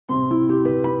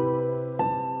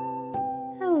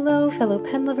fellow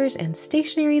pen lovers and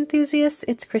stationery enthusiasts.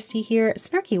 It's Christy here,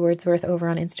 Snarky Wordsworth over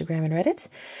on Instagram and Reddit.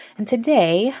 And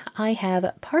today I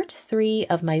have part 3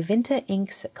 of my Vinta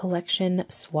Inks collection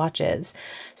swatches.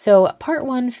 So part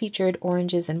 1 featured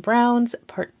oranges and browns,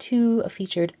 part 2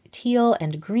 featured teal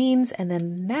and greens, and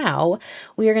then now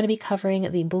we are going to be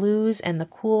covering the blues and the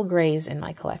cool grays in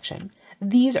my collection.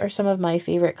 These are some of my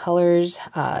favorite colors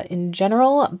in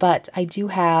general, but I do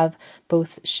have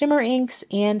both shimmer inks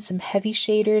and some heavy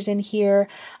shaders in here.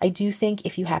 I do think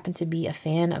if you happen to be a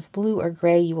fan of blue or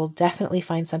gray, you will definitely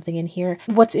find something in here.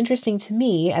 What's interesting to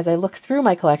me as I look through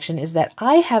my collection is that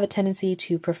I have a tendency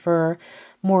to prefer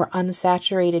more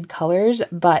unsaturated colors,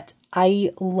 but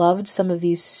I loved some of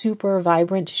these super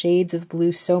vibrant shades of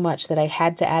blue so much that I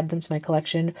had to add them to my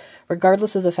collection,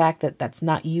 regardless of the fact that that's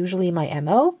not usually my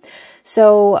MO.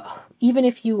 So even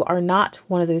if you are not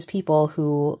one of those people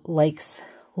who likes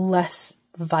less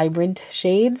vibrant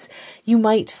shades, you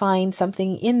might find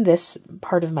something in this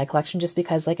part of my collection just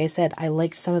because, like I said, I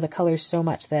liked some of the colors so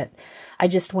much that I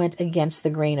just went against the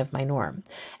grain of my norm.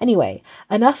 Anyway,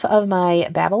 enough of my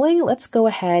babbling. Let's go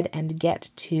ahead and get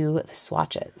to the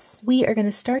swatches. We are going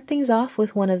to start things off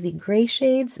with one of the gray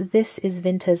shades. This is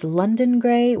Vinta's London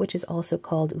Gray, which is also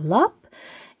called Ulap.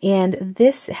 And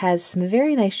this has some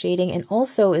very nice shading and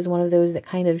also is one of those that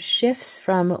kind of shifts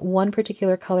from one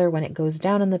particular color when it goes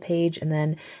down on the page and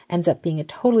then ends up being a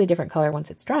totally different color once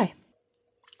it's dry.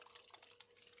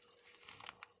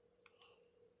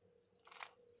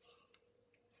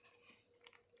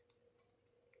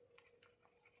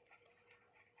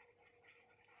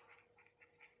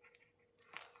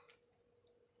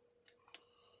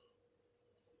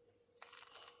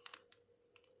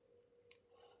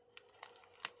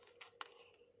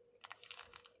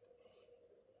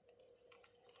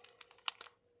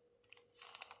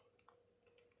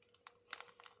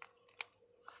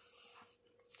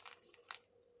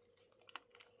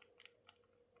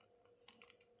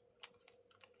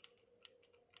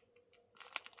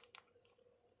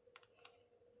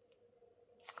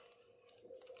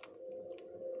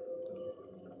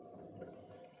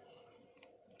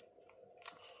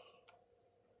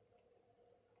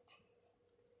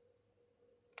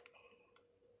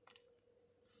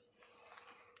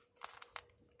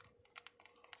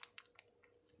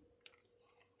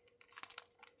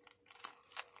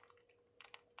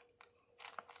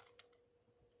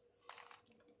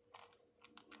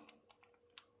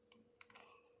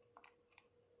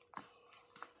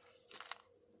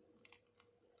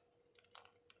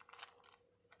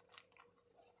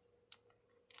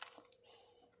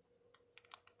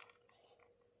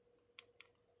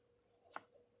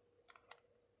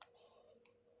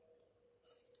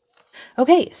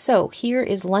 Okay, so here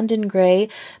is London Gray.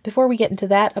 Before we get into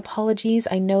that, apologies.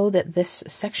 I know that this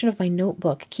section of my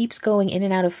notebook keeps going in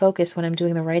and out of focus when I'm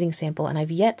doing the writing sample, and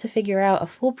I've yet to figure out a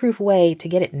foolproof way to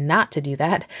get it not to do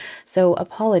that. So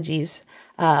apologies.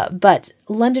 But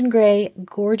London Gray,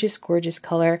 gorgeous, gorgeous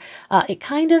color. It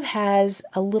kind of has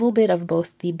a little bit of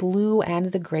both the blue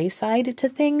and the gray side to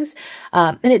things.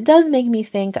 And it does make me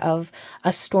think of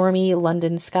a stormy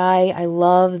London sky. I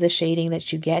love the shading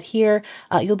that you get here.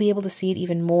 You'll be able to see it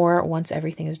even more once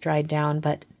everything is dried down,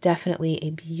 but definitely a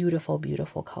beautiful,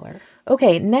 beautiful color.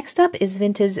 Okay, next up is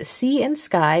Vinta's Sea and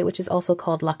Sky, which is also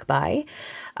called Lakbay.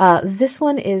 This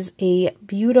one is a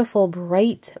beautiful,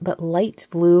 bright but light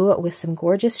blue with some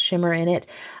gorgeous shimmer in it.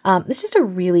 It's just a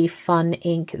really fun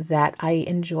ink that I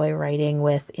enjoy writing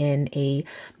with in a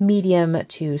medium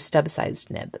to stub-sized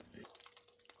nib.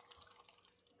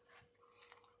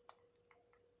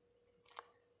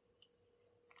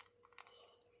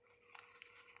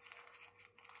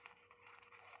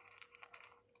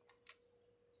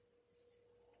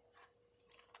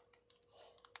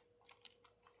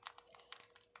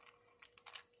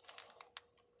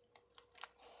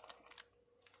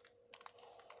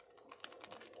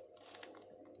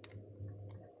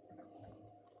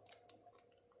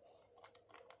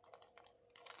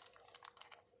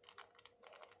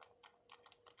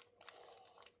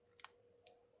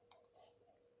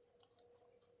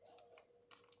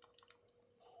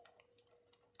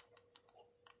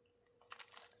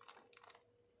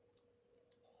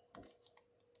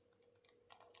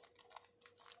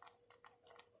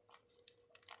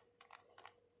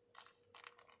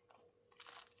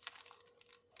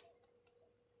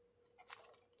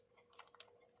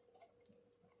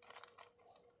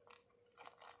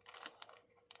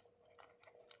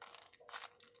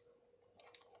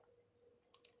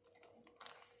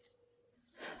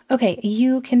 Okay,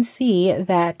 you can see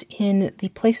that in the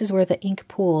places where the ink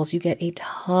pools, you get a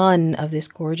ton of this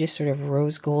gorgeous sort of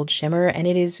rose gold shimmer, and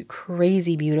it is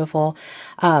crazy beautiful.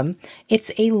 It's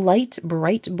a light,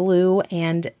 bright blue,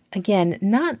 and again,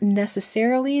 not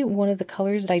necessarily one of the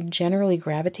colors that I generally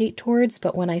gravitate towards,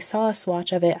 but when I saw a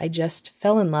swatch of it, I just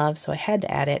fell in love, so I had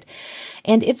to add it.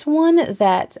 And it's one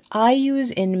that I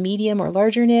use in medium or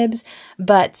larger nibs,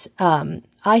 but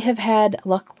I have had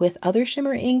luck with other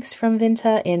shimmer inks from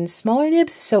Vinta in smaller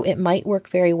nibs, so it might work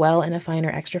very well in a fine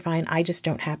or extra fine. I just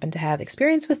don't happen to have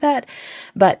experience with that,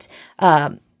 but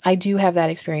I do have that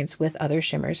experience with other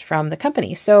shimmers from the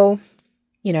company. So,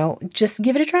 you know, just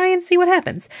give it a try and see what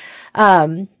happens.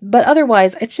 But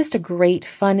otherwise, it's just a great,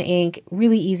 fun ink,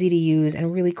 really easy to use,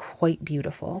 and really quite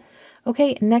beautiful.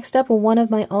 Okay, next up, one of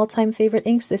my all-time favorite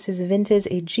inks. This is Vinta's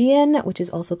Aegean, which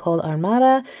is also called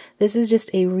Armada. This is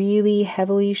just a really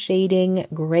heavily shading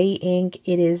gray ink.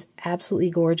 It is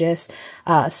absolutely gorgeous,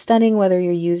 stunning whether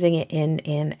you're using it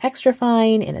in extra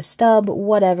fine, in a stub,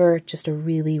 whatever, just a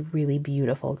really, really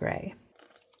beautiful gray.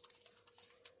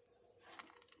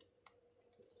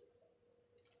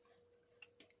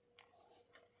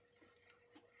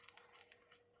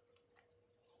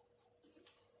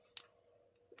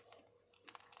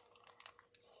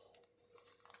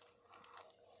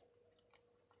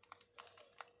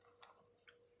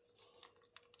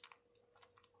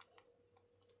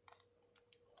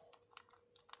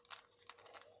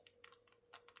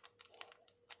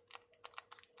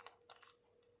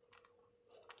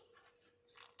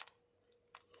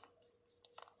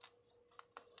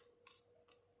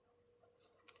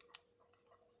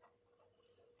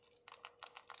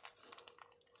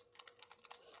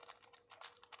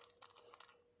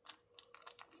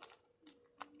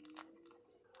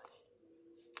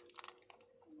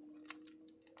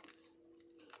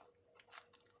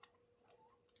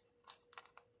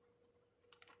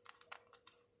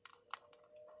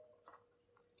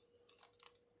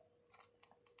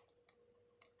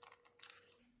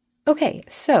 Okay,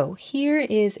 so here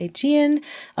is Aegean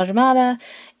Armada.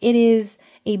 It is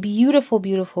a beautiful,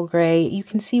 beautiful gray. You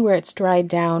can see where it's dried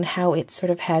down, how it sort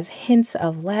of has hints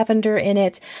of lavender in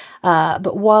it.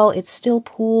 But while it's still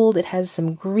pooled, it has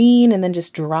some green and then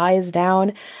just dries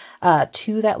down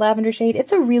to that lavender shade.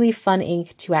 It's a really fun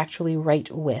ink to actually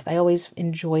write with. I always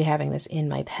enjoy having this in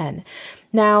my pen.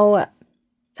 Now,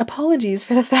 apologies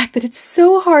for the fact that it's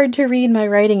so hard to read my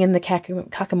writing in the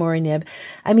Kakamori nib.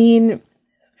 I mean,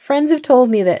 friends have told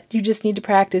me that you just need to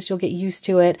practice, you'll get used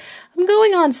to it. I'm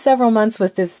going on several months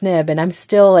with this nib and I'm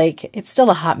still it's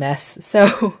still a hot mess.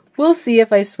 So we'll see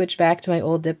if I switch back to my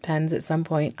old dip pens at some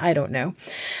point. I don't know.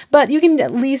 But you can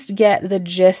at least get the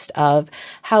gist of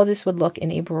how this would look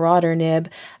in a broader nib.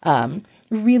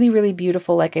 Really, really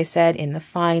beautiful, like I said, in the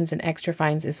fines and extra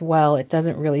fines as well. It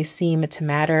doesn't really seem to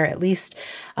matter, at least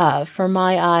for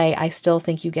my eye. I still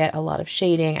think you get a lot of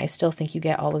shading. I still think you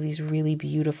get all of these really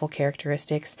beautiful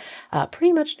characteristics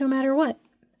pretty much no matter what.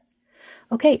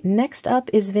 Okay, next up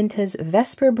is Vinta's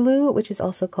Vesper Blue, which is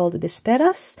also called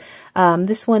Bisperas.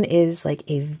 This one is like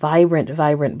a vibrant,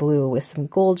 vibrant blue with some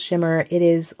gold shimmer. It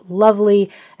is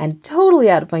lovely and totally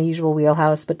out of my usual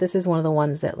wheelhouse, but this is one of the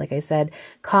ones that, like I said,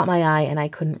 caught my eye and I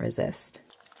couldn't resist.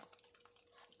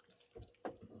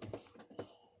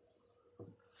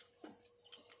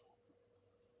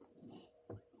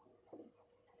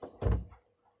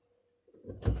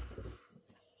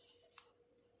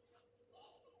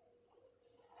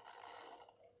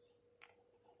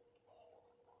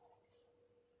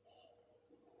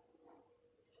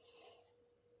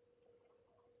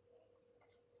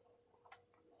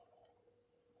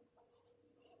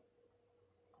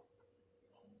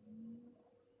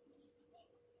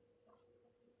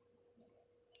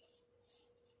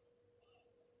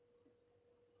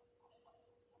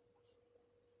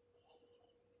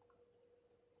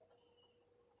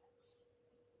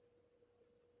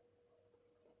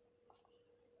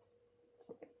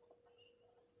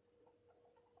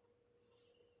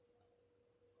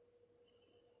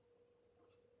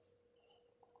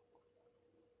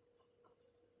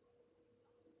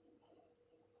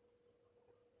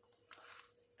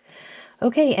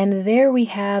 Okay, and there we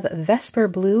have Vesper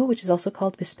Blue, which is also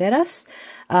called Bisperas.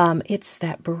 It's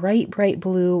that bright, bright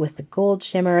blue with the gold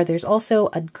shimmer. There's also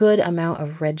a good amount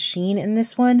of red sheen in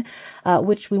this one,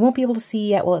 which we won't be able to see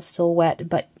yet while it's still wet,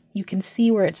 but you can see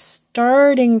where it's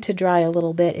starting to dry a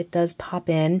little bit. It does pop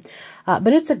in,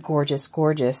 but it's a gorgeous,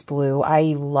 gorgeous blue.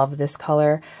 I love this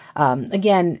color.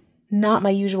 Again, not my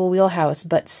usual wheelhouse,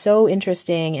 but so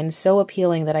interesting and so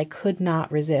appealing that I could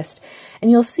not resist. And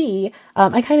you'll see,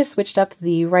 I kind of switched up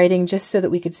the writing just so that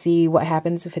we could see what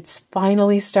happens if it's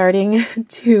finally starting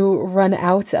to run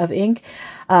out of ink.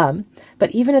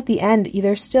 But even at the end,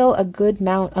 there's still a good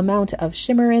amount of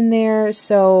shimmer in there,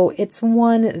 so it's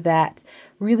one that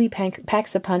really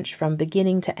packs a punch from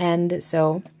beginning to end,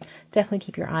 so definitely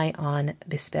keep your eye on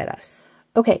Bisperas.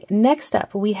 Okay, next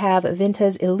up we have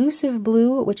Vinta's Elusive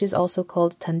Blue, which is also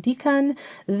called Tandikan.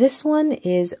 This one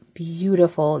is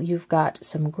beautiful. You've got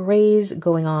some grays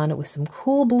going on with some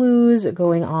cool blues,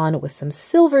 going on with some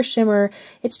silver shimmer.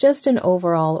 It's just an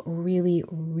overall really,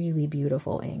 really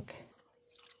beautiful ink.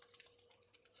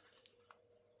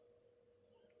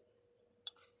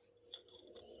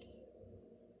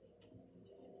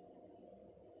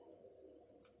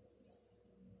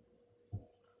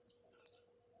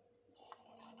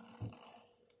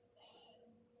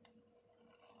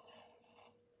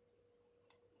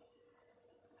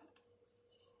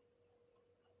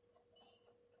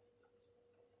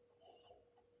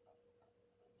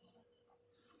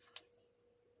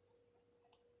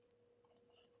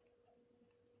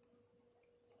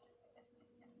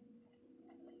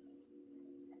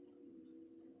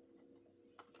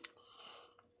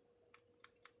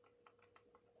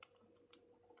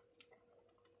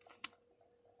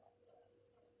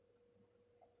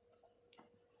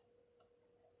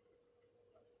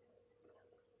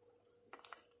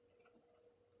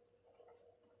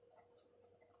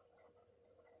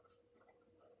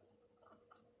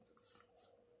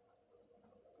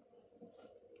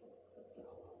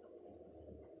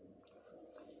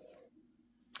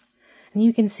 And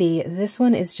you can see this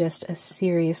one is just a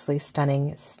seriously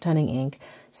stunning, stunning ink.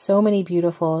 So many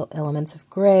beautiful elements of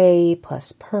gray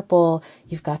plus purple.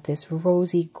 You've got this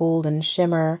rosy golden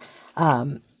shimmer.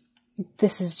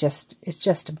 This is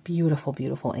just a beautiful,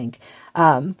 beautiful ink.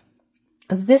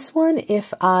 This one,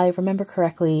 if I remember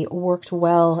correctly, worked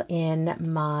well in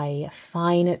my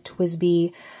fine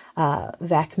TWSBI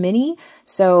Vac Mini.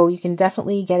 So you can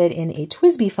definitely get it in a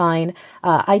TWSBI fine.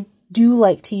 I do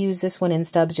like to use this one in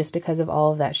stubs just because of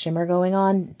all of that shimmer going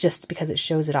on, just because it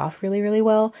shows it off really, really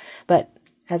well. But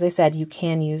as I said, you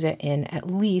can use it in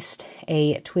at least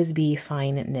a TWSBI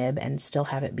fine nib and still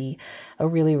have it be a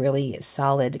really, really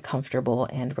solid, comfortable,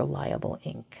 and reliable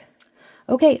ink.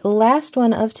 Okay, last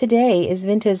one of today is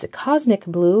Vinta's Cosmic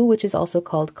Blue, which is also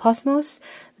called Cosmos.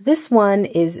 This one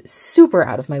is super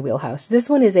out of my wheelhouse. This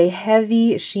one is a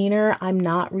heavy sheener. I'm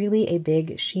not really a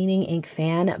big sheening ink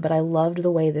fan, but I loved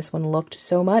the way this one looked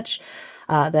so much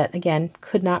that, again,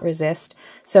 could not resist.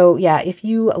 So yeah, if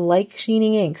you like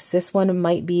sheening inks, this one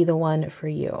might be the one for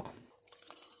you.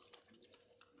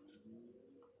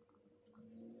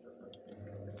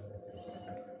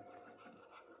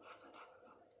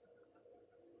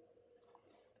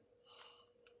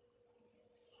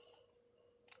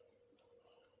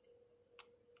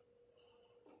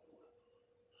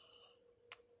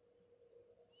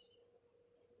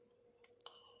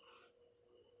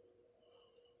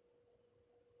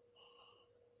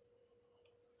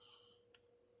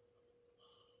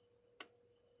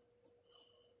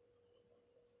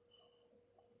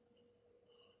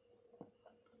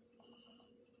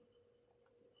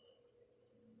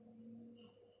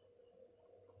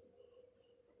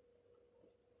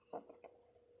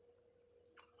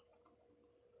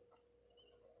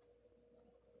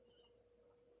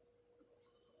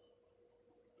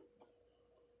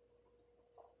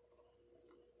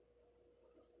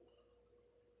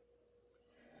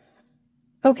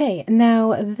 Okay,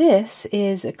 now this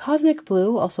is Cosmic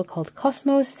Blue, also called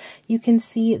Cosmos. You can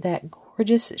see that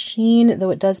gorgeous sheen, though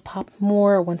it does pop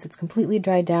more once it's completely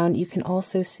dried down. You can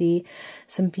also see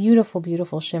some beautiful,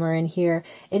 beautiful shimmer in here.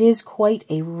 It is quite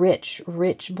a rich,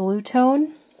 rich blue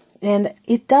tone, and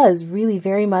it does really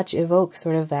very much evoke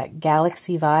sort of that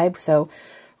galaxy vibe, so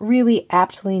really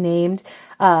aptly named.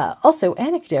 Also,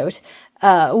 anecdote,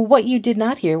 what you did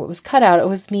not hear, what was cut out, it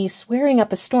was me swearing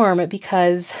up a storm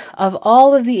because of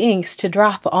all of the inks to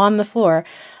drop on the floor.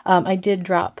 I did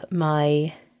drop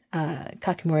my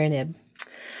Kakimura nib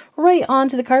right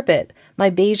onto the carpet,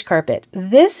 my beige carpet.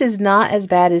 This is not as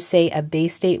bad as, say, a Bay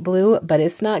State Blue, but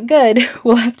it's not good.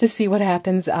 We'll have to see what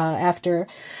happens after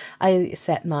I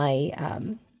set my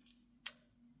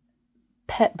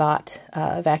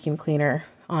PetBot vacuum cleaner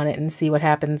on it and see what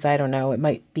happens. I don't know. It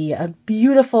might be a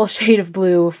beautiful shade of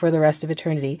blue for the rest of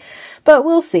eternity, but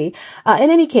we'll see. In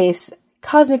any case,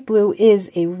 Cosmic Blue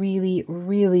is a really,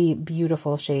 really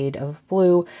beautiful shade of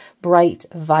blue, bright,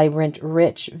 vibrant,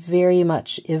 rich, very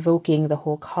much evoking the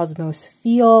whole cosmos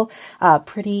feel,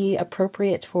 pretty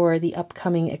appropriate for the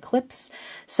upcoming eclipse.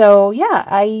 So yeah,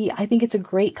 I think it's a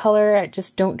great color.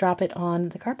 Just don't drop it on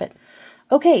the carpet.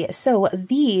 Okay, so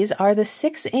these are the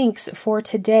 6 inks for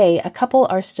today. A couple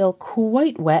are still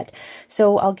quite wet,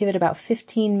 so I'll give it about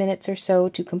 15 minutes or so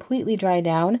to completely dry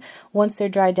down. Once they're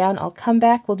dried down, I'll come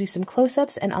back, we'll do some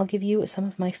close-ups, and I'll give you some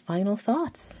of my final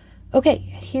thoughts. Okay,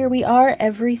 here we are.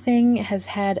 Everything has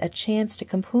had a chance to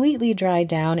completely dry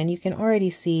down, and you can already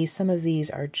see some of these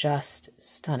are just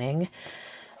stunning.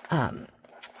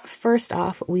 First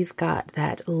off, we've got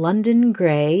that London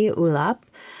Grey Ulap.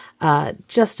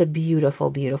 Just a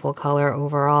beautiful, beautiful color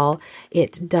overall.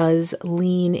 It does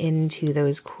lean into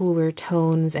those cooler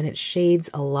tones and it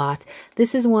shades a lot.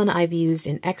 This is one I've used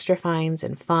in extra fines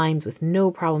and fines with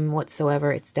no problem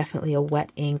whatsoever. It's definitely a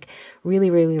wet ink, really,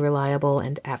 really reliable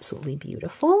and absolutely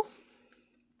beautiful.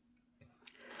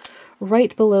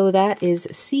 Right below that is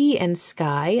Sea and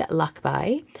Sky,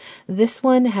 Lakbay. This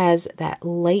one has that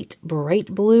light,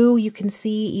 bright blue. You can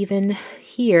see even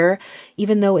here,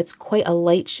 even though it's quite a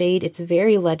light shade, it's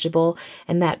very legible.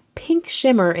 And that pink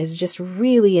shimmer is just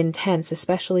really intense,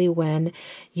 especially when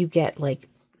you get like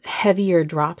heavier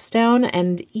drops down.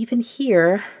 And even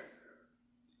here,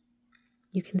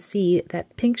 you can see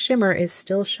that pink shimmer is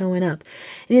still showing up.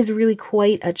 It is really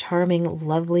quite a charming,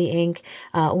 lovely ink.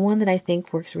 One that I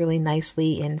think works really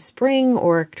nicely in spring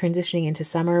or transitioning into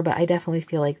summer, but I definitely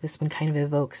feel like this one kind of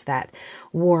evokes that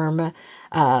warm,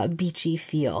 beachy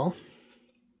feel.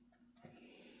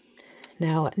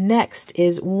 Now, next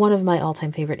is one of my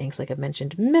all-time favorite inks, like I've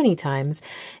mentioned many times,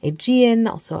 Aegean,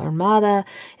 also Armada.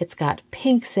 It's got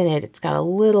pinks in it. It's got a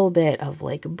little bit of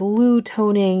like blue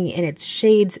toning, and it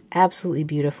shades absolutely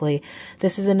beautifully.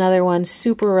 This is another one,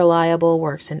 super reliable,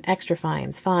 works in extra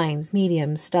fines, fines,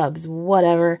 mediums, stubs,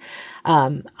 whatever.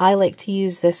 I like to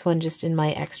use this one just in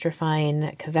my extra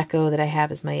fine Kaveco that I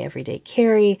have as my everyday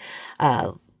carry.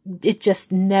 It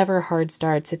just never hard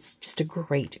starts. It's just a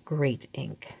great, great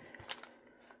ink.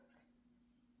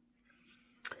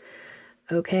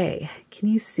 Okay, can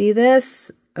you see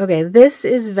this? Okay, this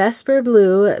is Vesper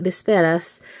Blue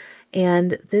Bisperas,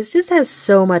 and this just has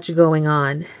so much going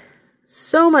on.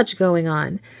 So much going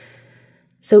on.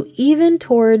 So even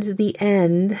towards the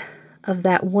end of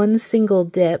that one single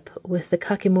dip with the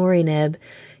kakimori nib,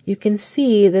 you can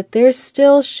see that there's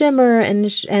still shimmer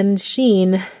and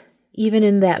sheen even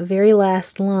in that very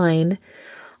last line.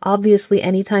 Obviously,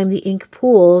 anytime the ink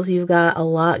pools, you've got a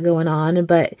lot going on,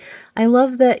 but I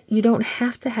love that you don't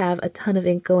have to have a ton of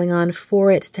ink going on for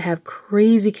it to have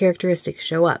crazy characteristics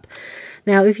show up.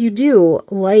 Now, if you do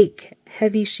like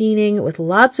heavy sheening with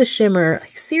lots of shimmer,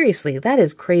 like, seriously, that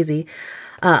is crazy.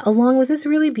 Along with this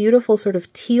really beautiful sort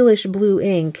of tealish blue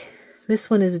ink, this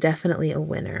one is definitely a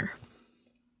winner.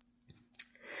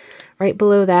 Right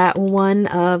below that, one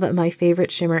of my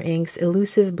favorite shimmer inks,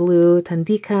 Elusive Blue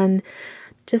Tandikan.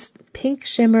 Just pink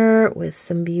shimmer with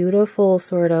some beautiful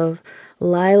sort of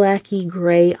lilac-y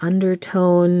gray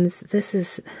undertones. This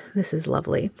is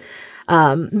lovely.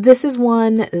 This is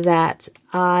one that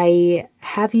I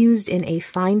have used in a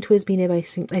fine TWSBI nib.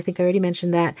 I think I already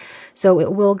mentioned that. So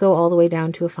it will go all the way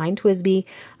down to a fine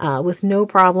TWSBI with no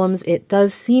problems. It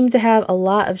does seem to have a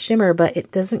lot of shimmer, but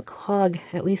it doesn't clog.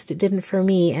 At least it didn't for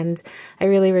me. And I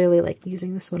really, really like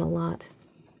using this one a lot.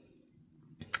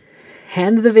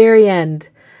 And the very end,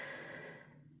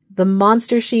 the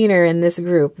monster sheener in this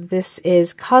group. This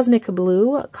is Cosmic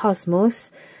Blue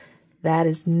Cosmos. That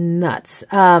is nuts.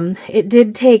 It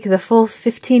did take the full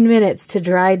 15 minutes to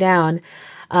dry down.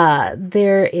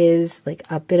 There is like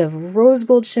a bit of rose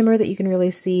gold shimmer that you can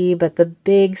really see, but the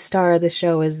big star of the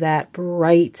show is that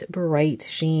bright, bright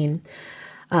sheen.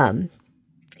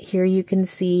 Here you can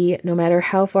see, no matter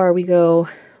how far we go,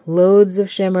 loads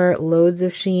of shimmer, loads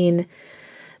of sheen.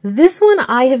 This one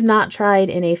I have not tried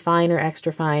in a fine or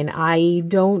extra fine. I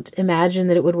don't imagine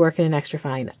that it would work in an extra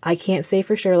fine. I can't say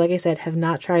for sure, like I said, have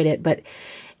not tried it, but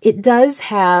it does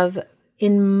have,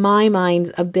 in my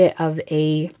mind, a bit of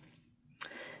a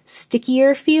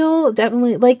stickier feel,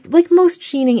 definitely, like most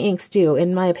sheening inks do,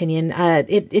 in my opinion.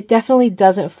 It definitely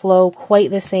doesn't flow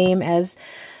quite the same as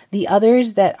the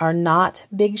others that are not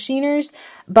big sheeners,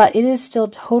 but it is still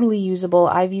totally usable.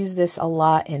 I've used this a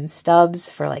lot in stubs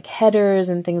for like headers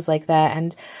and things like that,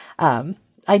 and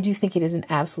I do think it is an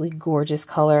absolutely gorgeous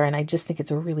color, and I just think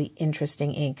it's a really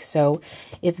interesting ink. So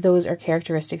if those are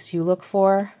characteristics you look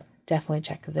for, definitely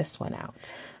check this one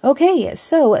out. Okay,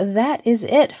 so that is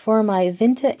it for my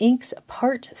Vinta Inks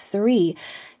Part 3.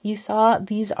 you saw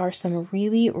these are some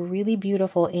really, really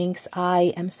beautiful inks.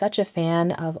 I am such a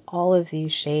fan of all of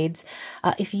these shades.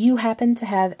 If you happen to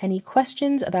have any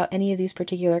questions about any of these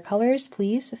particular colors,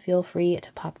 please feel free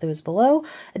to pop those below.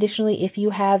 Additionally, if you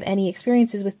have any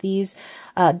experiences with these,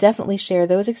 definitely share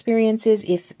those experiences.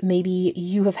 If maybe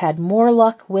you have had more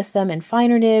luck with them in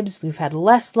finer nibs, you've had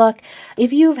less luck.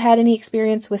 If you've had any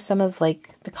experience with some of like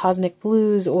the Cosmic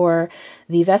Blues or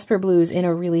the Vesper Blues in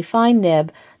a really fine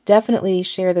nib, definitely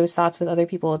share those thoughts with other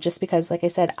people, just because, like I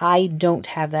said, I don't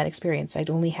have that experience. I'd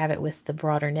only have it with the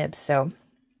broader nibs. So,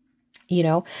 you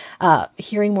know,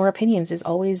 hearing more opinions is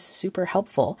always super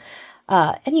helpful.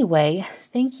 Anyway,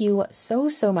 thank you so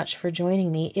much for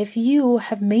joining me. If you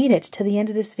have made it to the end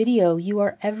of this video, you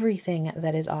are everything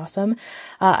that is awesome.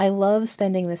 I love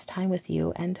spending this time with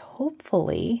you, and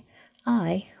hopefully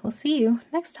I will see you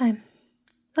next time.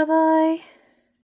 Bye-bye.